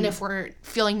things, even if we're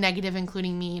feeling negative,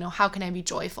 including me, you know, how can I be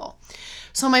joyful?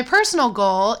 So my personal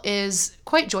goal is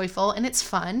quite joyful, and it's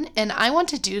fun, and I want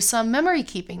to do some memory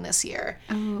keeping this year.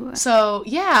 Ooh. So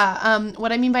yeah,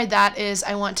 what I mean by that is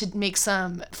I want to make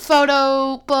some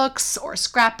photo books or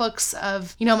scrapbooks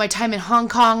of, you know, my time in Hong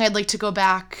Kong. I'd like to go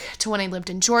back to when I lived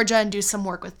in Georgia and do some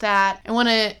work with that. I want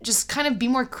to just kind of be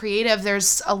more creative.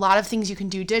 There's a lot of things you can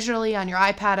do digitally on your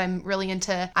iPad. I'm really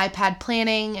into iPad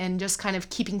planning and just kind of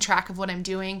keeping track of what I'm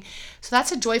doing. So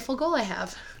that's a joyful goal I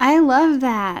have. I love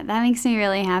that. That makes me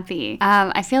really happy.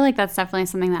 I feel like that's definitely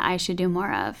something that I should do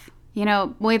more of. You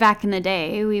know, way back in the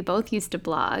day, we both used to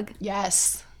blog.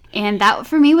 Yes. And that,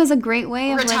 for me, was a great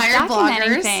way of retired like documenting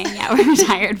bloggers. things. Yeah, we're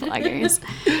retired bloggers.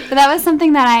 But that was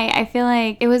something that I feel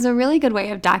like it was a really good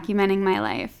way of documenting my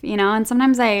life, you know? And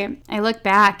sometimes I look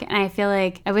back and I feel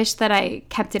like I wish that I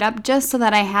kept it up just so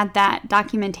that I had that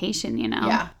documentation, you know?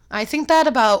 Yeah. I think that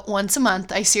about once a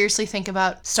month. I seriously think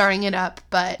about starting it up,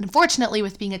 but unfortunately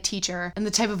with being a teacher and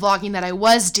the type of vlogging that I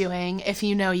was doing, if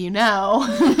you know, you know,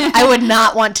 I would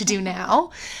not want to do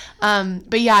now.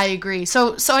 But yeah, I agree.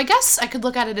 So I guess I could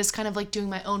look at it as kind of like doing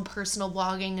my own personal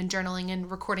vlogging and journaling and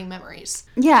recording memories.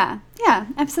 Yeah,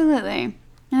 absolutely.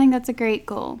 I think that's a great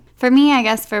goal. For me, I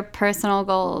guess for personal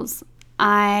goals,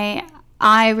 I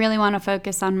really want to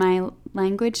focus on my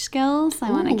language skills.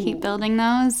 I want to keep building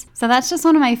those. So that's just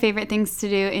one of my favorite things to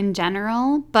do in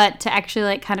general, but to actually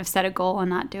like kind of set a goal and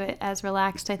not do it as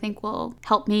relaxed, I think will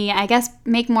help me, I guess,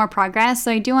 make more progress.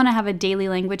 So I do want to have a daily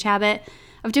language habit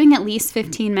of doing at least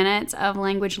 15 minutes of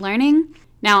language learning.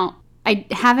 Now, I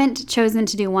haven't chosen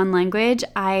to do one language.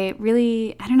 I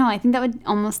don't know, I think that would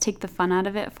almost take the fun out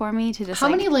of it for me to just How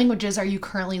many languages are you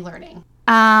currently learning?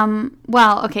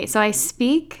 Well, okay, so I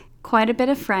speak quite a bit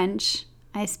of French.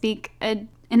 I speak an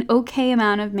okay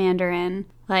amount of Mandarin.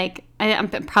 Like, I'm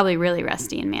probably really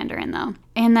rusty in Mandarin, though.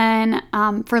 And then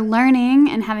for learning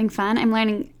and having fun, I'm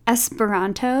learning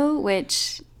Esperanto,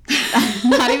 which I'm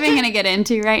not even going to get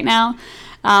into right now.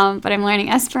 But I'm learning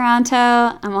Esperanto.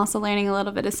 I'm also learning a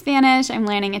little bit of Spanish. I'm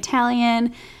learning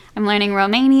Italian. I'm learning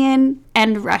Romanian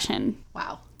and Russian.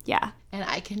 Wow. Yeah. and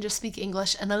I can just speak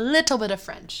English and a little bit of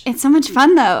French. It's so much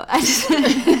fun, though.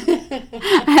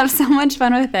 I have so much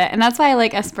fun with it. And that's why I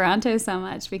like Esperanto so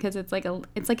much, because it's like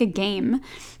a game.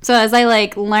 So as I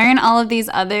like learn all of these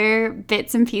other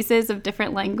bits and pieces of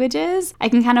different languages, I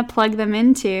can kind of plug them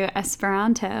into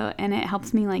Esperanto, and it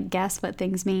helps me like guess what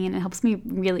things mean. It helps me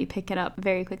really pick it up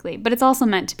very quickly. But it's also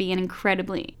meant to be an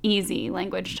incredibly easy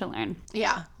language to learn.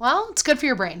 Yeah. Well, it's good for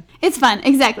your brain. It's fun.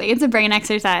 Exactly. It's a brain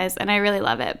exercise, and I really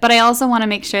love it. But I also want to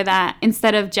make sure that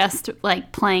instead of just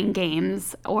like playing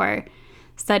games or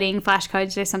studying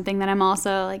flashcards or something, that I'm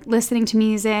also like listening to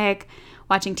music,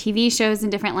 watching TV shows in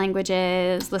different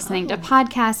languages, listening to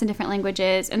podcasts in different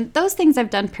languages. And those things I've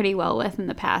done pretty well with in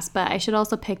the past, but I should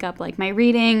also pick up like my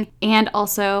reading and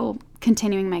also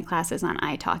continuing my classes on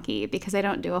italki, because I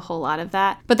don't do a whole lot of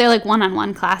that. But they're like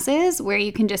one-on-one classes where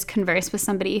you can just converse with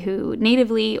somebody who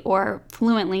natively or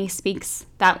fluently speaks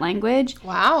that language.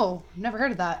 Wow. Never heard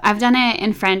of that. I've done it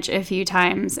in French a few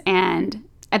times, and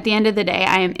at the end of the day,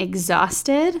 I am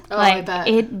exhausted. Oh, like, I bet.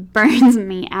 It burns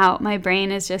me out. My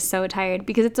brain is just so tired,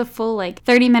 because it's a full like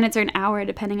 30 minutes or an hour,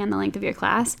 depending on the length of your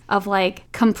class, of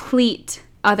like complete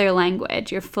other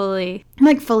language. You're fully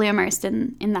immersed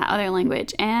in that other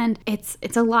language, and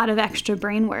it's a lot of extra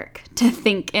brain work to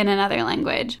think in another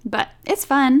language, but it's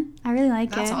fun. I really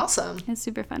like it. That's awesome. It's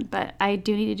super fun, but I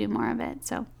do need to do more of it,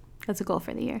 so that's a goal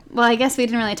for the year. Well, I guess we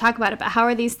didn't really talk about it, but how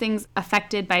are these things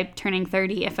affected by turning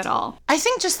 30, if at all? I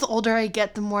think just the older I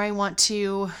get, the more I want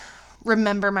to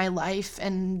remember my life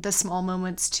and the small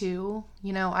moments too.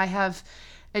 You know, I have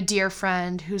a dear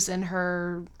friend who's in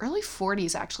her early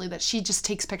 40s, actually, that she just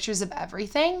takes pictures of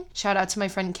everything. Shout out to my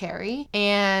friend Carrie.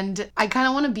 And I kind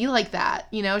of want to be like that.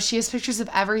 You know, she has pictures of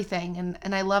everything,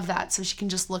 and I love that, so she can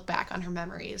just look back on her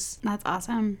memories. That's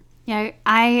awesome. Yeah,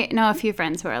 I know a few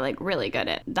friends who are like really good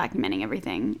at documenting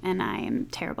everything, and I am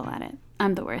terrible at it.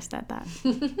 I'm the worst at that.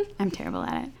 I'm terrible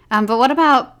at it. But what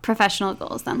about professional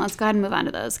goals then? Let's go ahead and move on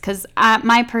to those, because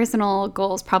my personal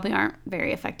goals probably aren't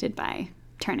very affected by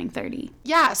turning 30.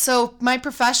 Yeah, so my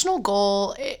professional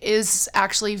goal is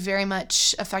actually very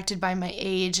much affected by my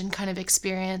age and kind of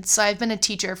experience. So I've been a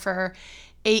teacher for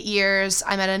 8 years.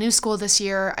 I'm at a new school this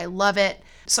year. I love it.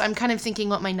 So I'm kind of thinking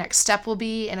what my next step will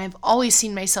be. And I've always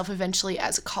seen myself eventually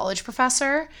as a college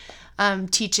professor,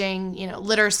 teaching,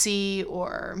 literacy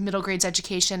or middle grades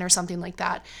education or something like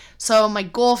that. So my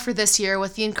goal for this year,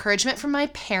 with the encouragement from my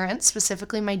parents,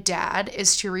 specifically my dad,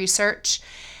 is to research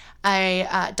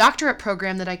a doctorate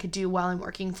program that I could do while I'm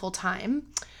working full time.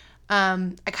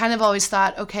 I kind of always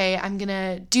thought, okay, I'm going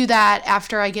to do that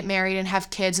after I get married and have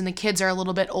kids, and the kids are a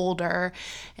little bit older,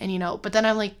 and but then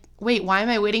I'm like, wait, why am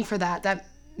I waiting for that? That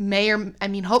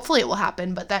hopefully it will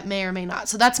happen, but that may or may not.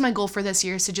 So that's my goal for this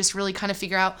year, is to just really kind of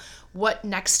figure out what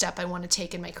next step I want to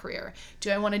take in my career.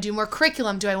 Do I want to do more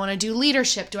curriculum? Do I want to do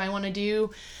leadership? Do I want to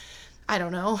do, I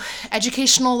don't know,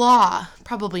 educational law?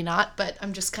 Probably not, but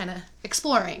I'm just kind of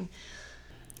exploring.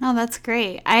 Oh, that's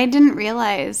great. I didn't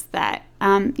realize that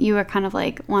you were kind of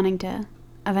like wanting to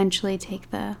eventually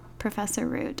take the professor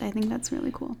route. I think that's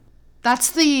really cool.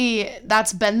 That's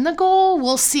been the goal.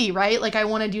 We'll see, right? Like, I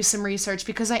want to do some research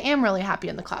because I am really happy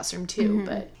in the classroom too,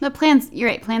 but the plans, you're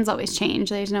right, plans always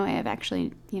change. There's no way of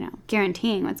actually,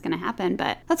 guaranteeing what's going to happen,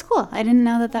 but that's cool. I didn't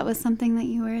know that was something that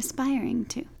you were aspiring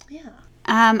to. Yeah.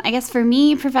 I guess for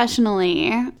me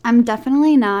professionally, I'm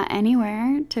definitely not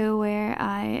anywhere to where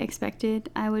I expected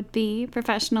I would be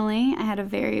professionally. I had a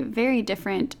very, very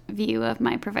different view of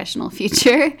my professional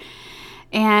future.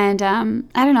 And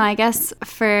I don't know, I guess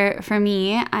for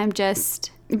me, I'm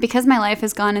just, because my life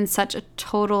has gone in such a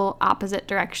total opposite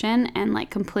direction and like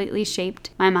completely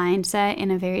shaped my mindset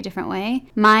in a very different way,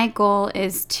 my goal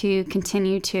is to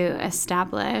continue to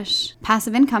establish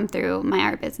passive income through my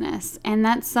art business. And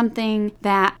that's something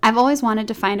that I've always wanted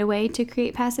to find a way to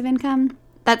create passive income.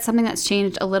 That's something that's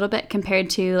changed a little bit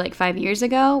compared to like 5 years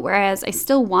ago, whereas I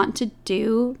still want to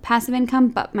do passive income,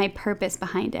 but my purpose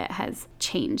behind it has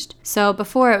changed. So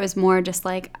before it was more just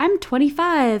like, I'm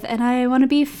 25 and I want to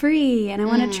be free and I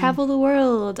want to travel the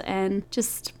world and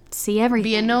just see everything.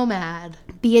 Be a nomad.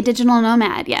 Be a digital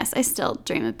nomad. Yes, I still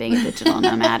dream of being a digital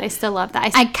nomad. I still love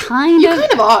that. You kind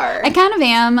of are. I kind of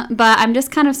am, but I'm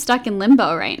just kind of stuck in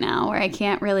limbo right now where I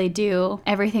can't really do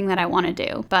everything that I want to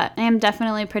do. But I am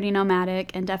definitely pretty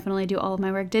nomadic and definitely do all of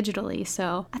my work digitally.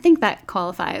 So I think that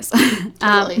qualifies.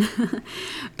 Totally.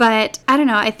 But I don't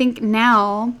know. I think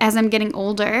now as I'm getting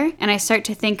older and I start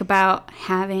to think about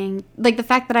having, like, the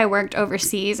fact that I worked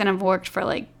overseas and I've worked for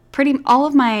like pretty all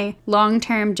of my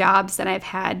long-term jobs that I've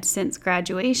had since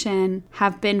graduation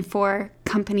have been for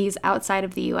companies outside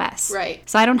of the U.S. Right.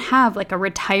 So I don't have like a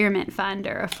retirement fund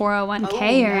or a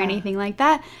 401k or anything like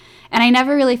that. And I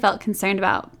never really felt concerned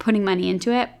about putting money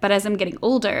into it. But as I'm getting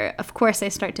older, of course, I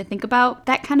start to think about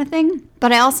that kind of thing.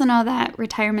 But I also know that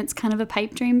retirement's kind of a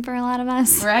pipe dream for a lot of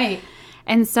us. Right.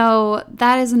 And so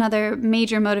that is another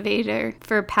major motivator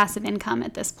for passive income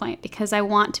at this point, because I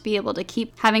want to be able to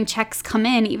keep having checks come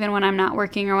in even when I'm not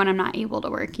working or when I'm not able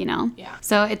to work, you know? Yeah.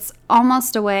 So it's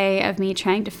almost a way of me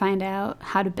trying to find out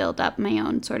how to build up my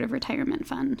own sort of retirement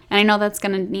fund. And I know that's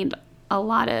going to need a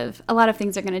lot of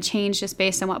things are going to change just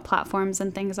based on what platforms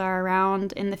and things are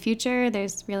around in the future.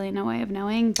 There's really no way of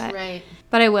knowing, but Right.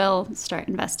 but I will start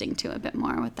investing too a bit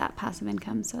more with that passive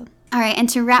income. So, all right, and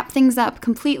to wrap things up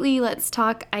completely, let's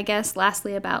talk, I guess,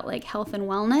 lastly about like health and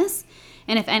wellness.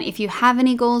 And if you have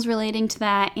any goals relating to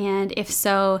that, and if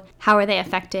so, how are they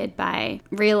affected by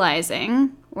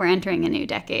realizing we're entering a new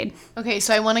decade? Okay,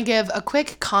 so I want to give a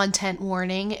quick content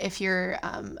warning. If you're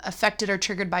affected or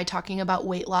triggered by talking about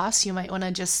weight loss, you might want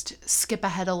to just skip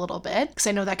ahead a little bit, because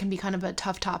I know that can be kind of a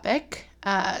tough topic.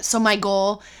 So my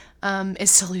goal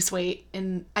is to lose weight,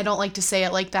 and I don't like to say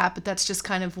it like that, but that's just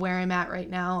kind of where I'm at right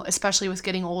now, especially with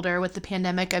getting older. With the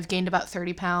pandemic, I've gained about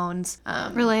 30 pounds.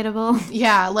 Relatable.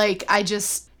 Yeah, like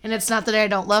and it's not that I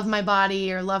don't love my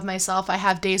body or love myself. I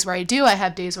have days where I do, I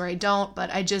have days where I don't,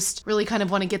 but I just really kind of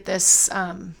want to get this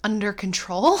under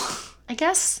control, I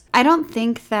guess. I don't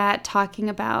think that talking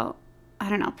about, I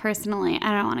don't know, personally,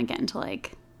 I don't want to get into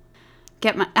like,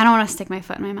 I don't want to stick my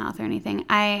foot in my mouth or anything.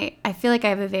 I feel like I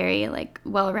have a very like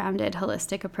well-rounded,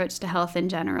 holistic approach to health in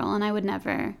general, and I would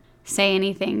never say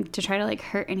anything to try to like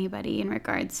hurt anybody in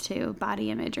regards to body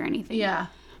image or anything. Yeah.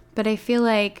 But I feel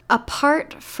like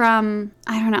apart from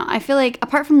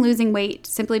losing weight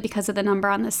simply because of the number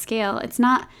on the scale, it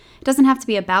doesn't have to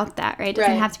be about that, right? It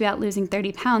doesn't have to be about losing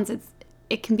 30 pounds.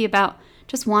 It can be about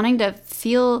just wanting to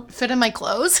feel... Fit in my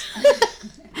clothes?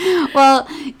 Well,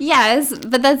 yes,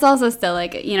 but that's also still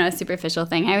like, you know, a superficial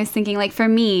thing. I was thinking like for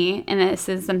me, and this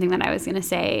is something that I was going to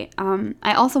say,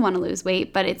 I also want to lose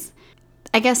weight, but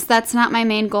I guess that's not my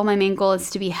main goal. My main goal is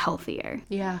to be healthier.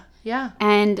 Yeah. Yeah.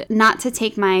 And not to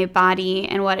take my body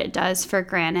and what it does for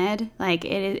granted. Like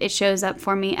it shows up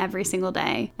for me every single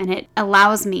day, and it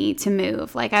allows me to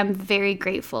move. Like I'm very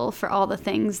grateful for all the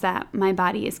things that my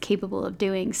body is capable of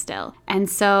doing still. And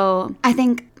so I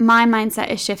think my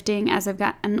mindset is shifting as I've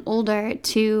gotten older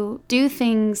to do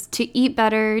things, to eat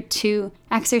better, to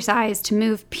exercise, to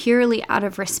move purely out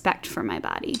of respect for my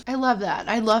body. I love that.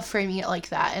 I love framing it like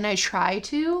that, and I try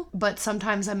to, but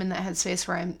sometimes I'm in that headspace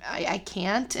where I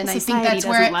can't, and I think that's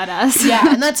where let us.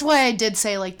 Yeah, and that's why I did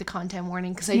say like the content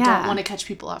warning, because I don't want to catch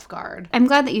people off guard. I'm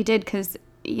glad that you did, because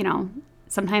you know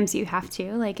sometimes you have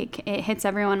to, like it hits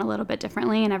everyone a little bit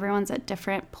differently, and everyone's at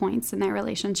different points in their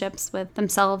relationships with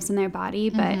themselves and their body.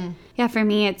 But yeah, for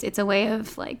me, it's a way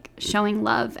of like showing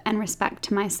love and respect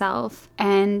to myself,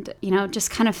 and you know, just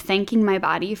kind of thanking my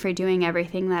body for doing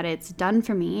everything that it's done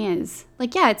for me. Is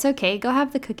like, yeah, it's okay. Go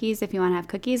have the cookies if you want to have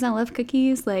cookies. I love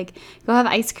cookies. Like, go have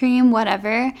ice cream,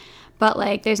 whatever. But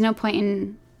like, there's no point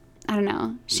in, I don't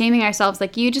know, shaming ourselves.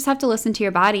 Like, you just have to listen to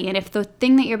your body. And if the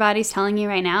thing that your body's telling you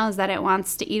right now is that it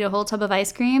wants to eat a whole tub of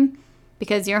ice cream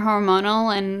because you're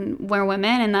hormonal and we're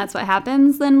women and that's what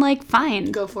happens, then like,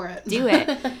 fine. Go for it. Do it.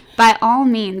 By all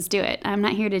means, do it. I'm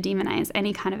not here to demonize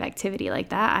any kind of activity like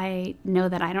that. I know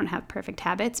that I don't have perfect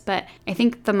habits, but I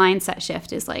think the mindset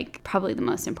shift is like probably the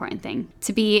most important thing.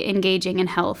 To be engaging in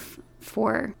health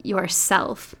for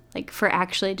yourself, like for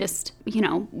actually just, you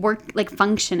know, work, like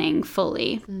functioning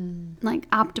fully, like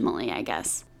optimally, I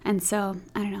guess. And so,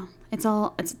 I don't know.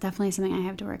 It's definitely something I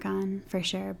have to work on for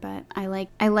sure, but I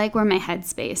like where my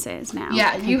headspace is now.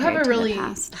 Yeah, you have a really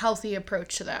healthy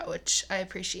approach to that, which I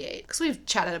appreciate, because we've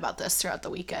chatted about this throughout the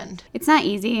weekend. It's not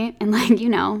easy, and like, you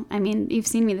know, I mean, you've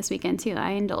seen me this weekend too. I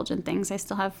indulge in things. I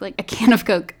still have like a can of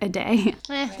Coke a day.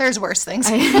 There's worse things.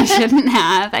 I shouldn't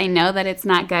have. I know that it's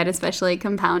not good, especially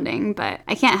compounding, but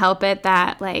I can't help it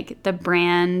that like the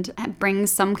brand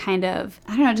brings some kind of,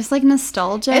 I don't know, just like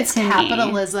nostalgia it's to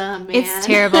capitalism, me. Man. It's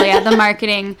terrible, yeah. The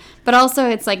marketing, but also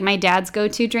it's like my dad's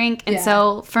go-to drink, and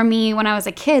so for me when I was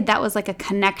a kid, that was like a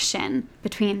connection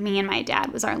between me and my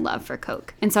dad, was our love for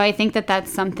Coke. And so I think that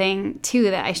that's something too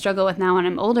that I struggle with now when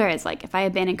I'm older, is like, if I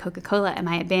abandon Coca-Cola, am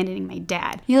I abandoning my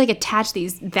dad? You like attach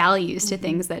these values to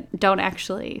things that don't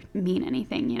actually mean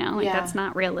anything, you know, like that's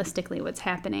not realistically what's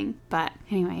happening. But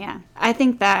anyway, yeah, I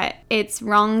think that it's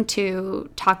wrong to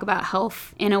talk about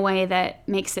health in a way that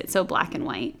makes it so black and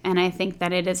white, and I think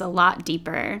that it is a lot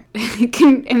deeper. It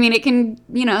can,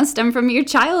 you know, stem from your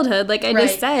childhood. Like I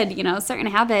just said, you know, certain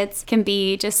habits can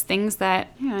be just things that,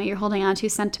 you know, you're holding on to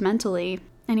sentimentally.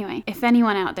 Anyway, if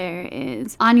anyone out there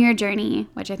is on your journey,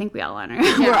 which I think we all are,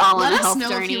 we're all on a health journey.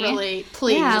 Let us know if you relate,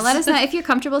 please. Yeah, let us know if you're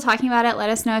comfortable talking about it. Let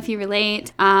us know if you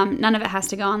relate. None of it has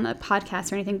to go on the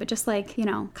podcast or anything, but just like,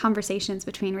 conversations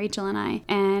between Rachel and I,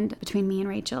 and between me and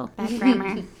Rachel. Bad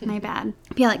grammar, my bad.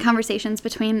 But yeah, like conversations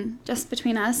between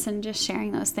us, and just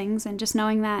sharing those things, and just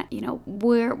knowing that,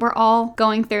 we're all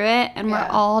going through it, and we're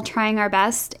all trying our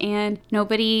best, and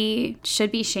nobody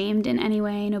should be shamed in any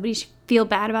way. Nobody should feel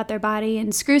bad about their body,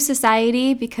 and screw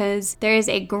society, because there is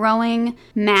a growing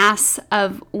mass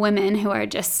of women who are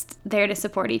just there to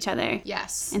support each other.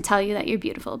 Yes. And tell you that you're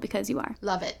beautiful because you are.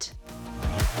 Love it.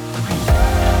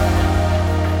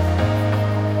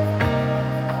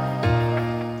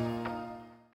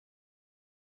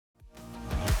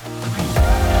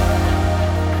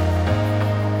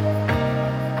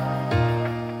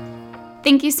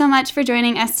 Thank you so much for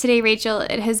joining us today, Rachel.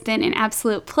 It has been an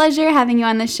absolute pleasure having you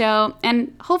on the show,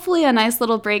 and hopefully a nice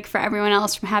little break for everyone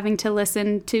else from having to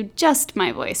listen to just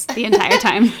my voice the entire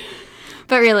time.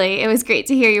 But really, it was great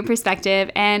to hear your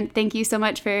perspective, and thank you so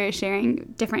much for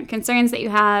sharing different concerns that you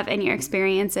have and your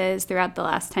experiences throughout the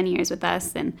last 10 years with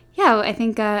us. And yeah, I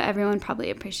think everyone probably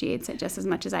appreciates it just as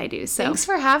much as I do. So thanks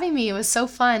for having me. It was so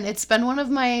fun. It's been one of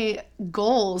my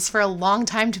goals for a long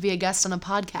time to be a guest on a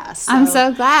podcast. So. I'm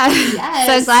so glad. Yes.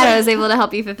 So glad I was able to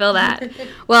help you fulfill that.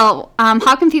 Well,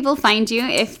 how can people find you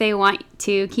if they want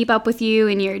to keep up with you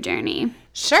in your journey?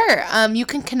 Sure. You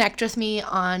can connect with me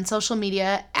on social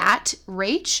media at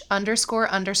Rach__Jane.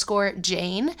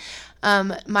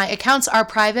 My accounts are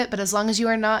private, but as long as you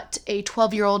are not a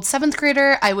 12-year-old 7th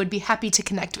grader, I would be happy to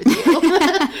connect with you.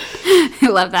 I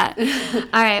love that.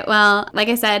 All right. Well, like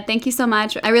I said, thank you so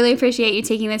much. I really appreciate you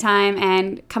taking the time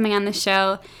and coming on the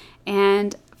show.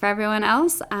 And for everyone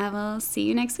else, I will see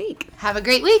you next week. Have a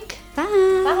great week. Bye.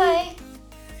 Bye.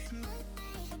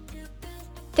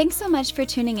 Thanks so much for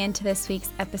tuning in to this week's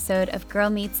episode of Girl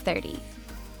Meets 30.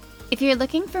 If you're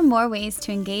looking for more ways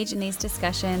to engage in these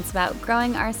discussions about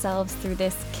growing ourselves through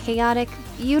this chaotic,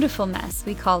 beautiful mess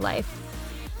we call life,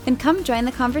 then come join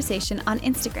the conversation on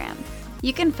Instagram.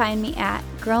 You can find me at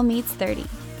Girl Meets 30.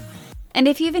 And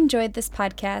if you've enjoyed this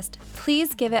podcast,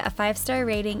 please give it a 5-star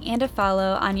rating and a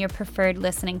follow on your preferred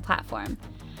listening platform.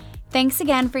 Thanks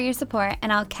again for your support,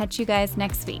 and I'll catch you guys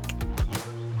next week.